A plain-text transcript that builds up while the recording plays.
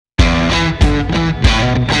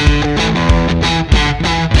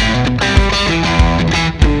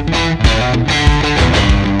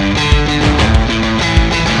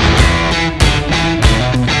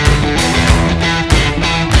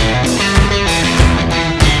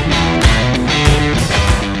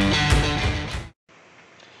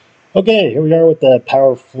Okay, here we are with the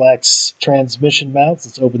Powerflex transmission mounts.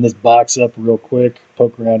 Let's open this box up real quick,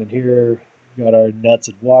 poke around in here. We got our nuts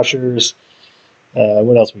and washers.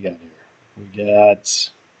 What else we got here? We got...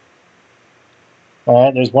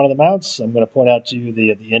 Alright, there's one of the mounts. I'm going to point out to you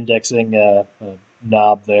the indexing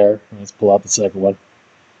knob there. Let's pull out the second one.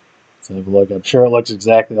 Let's have a look. I'm sure it looks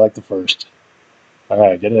exactly like the first.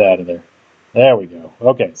 Alright, get it out of there. There we go.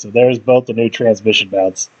 Okay, so there's both the new transmission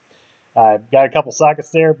mounts. I've got a couple sockets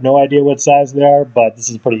there, no idea what size they are, but this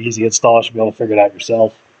is a pretty easy install. You should be able to figure it out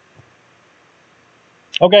yourself.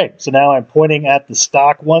 Okay, so now I'm pointing at the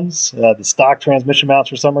stock ones, the stock transmission mounts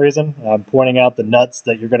for some reason. I'm pointing out the nuts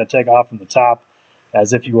that you're going to take off from the top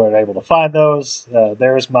as if you were able to find those.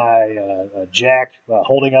 There's my jack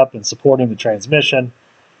holding up and supporting the transmission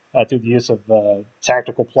through the use of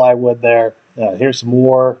tactical plywood there. Here's some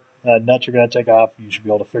more nuts you're going to take off. You should be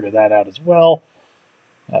able to figure that out as well.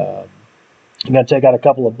 I'm going to take out a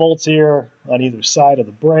couple of bolts here on either side of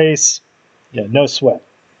the brace. Yeah, no sweat.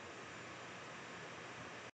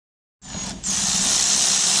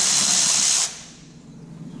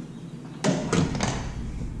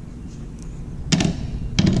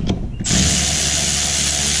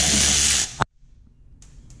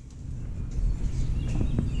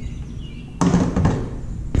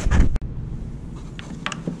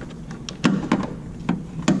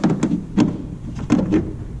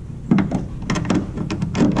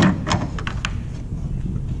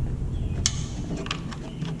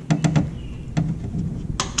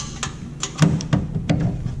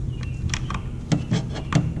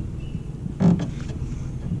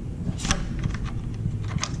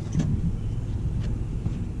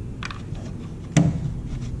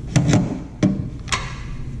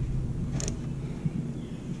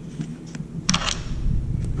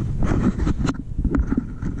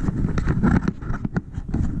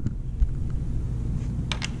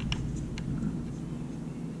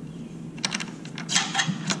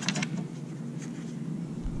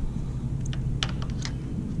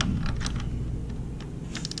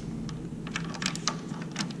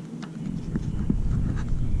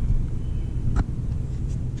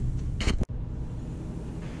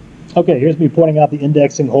 Okay, here's me pointing out the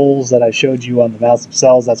indexing holes that I showed you on the mounts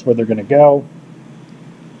themselves. That's where they're going to go.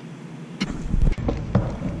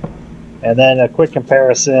 And then a quick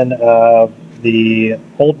comparison of the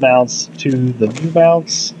old mounts to the new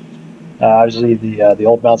mounts. Obviously, the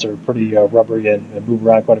old mounts are pretty rubbery and move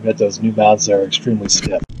around quite a bit. Those new mounts are extremely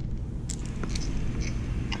stiff.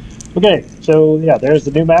 Okay, so yeah, there's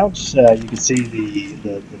the new mounts. You can see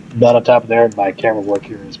the nut on top of there, and my camera work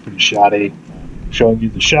here is pretty shoddy. Showing you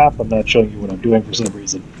the shop. I'm not showing you what I'm doing for some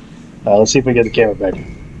reason. Let's see if we get the camera back.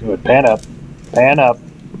 Go ahead, pan up. Pan up.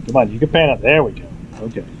 Come on, you can pan up. There we go.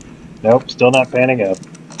 Okay. Nope, still not panning up.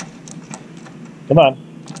 Come on.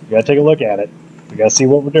 We gotta take a look at it. We gotta see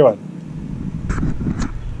what we're doing.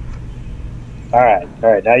 Alright,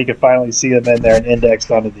 now you can finally see them in there and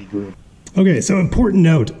indexed onto the groove. Okay, so important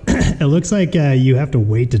note. It looks like you have to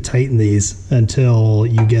wait to tighten these until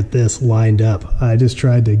you get this lined up. I just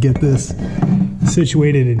tried to get this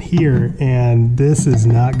situated in here, and this is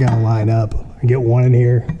not going to line up. I get one in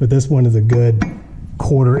here, but this one is a good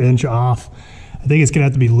 1/4 inch off. I think it's going to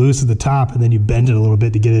have to be loose at the top, and then you bend it a little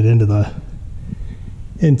bit to get it into the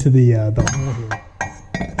hole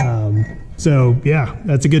here. So yeah,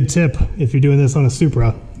 that's a good tip if you're doing this on a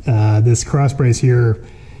Supra. This cross brace here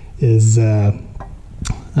is going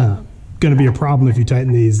to be a problem if you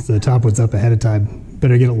tighten the top ones up ahead of time.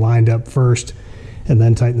 Better get it lined up first and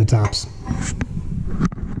then tighten the tops.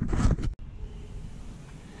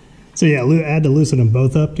 So yeah, I had to loosen them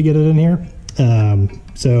both up to get it in here.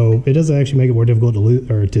 So it doesn't actually make it more difficult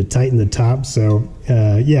to tighten the top. So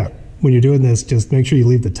yeah, when you're doing this, just make sure you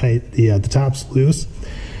leave the tops loose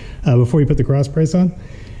before you put the cross brace on,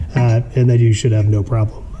 and then you should have no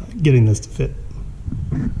problem getting this to fit.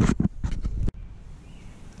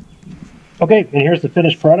 Okay, and here's the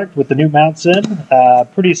finished product with the new mounts in.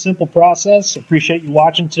 Pretty simple process. Appreciate you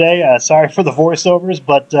watching today. Sorry for the voiceovers,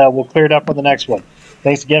 but we'll clear it up on the next one.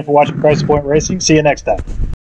 Thanks again for watching Price Point Racing. See you next time.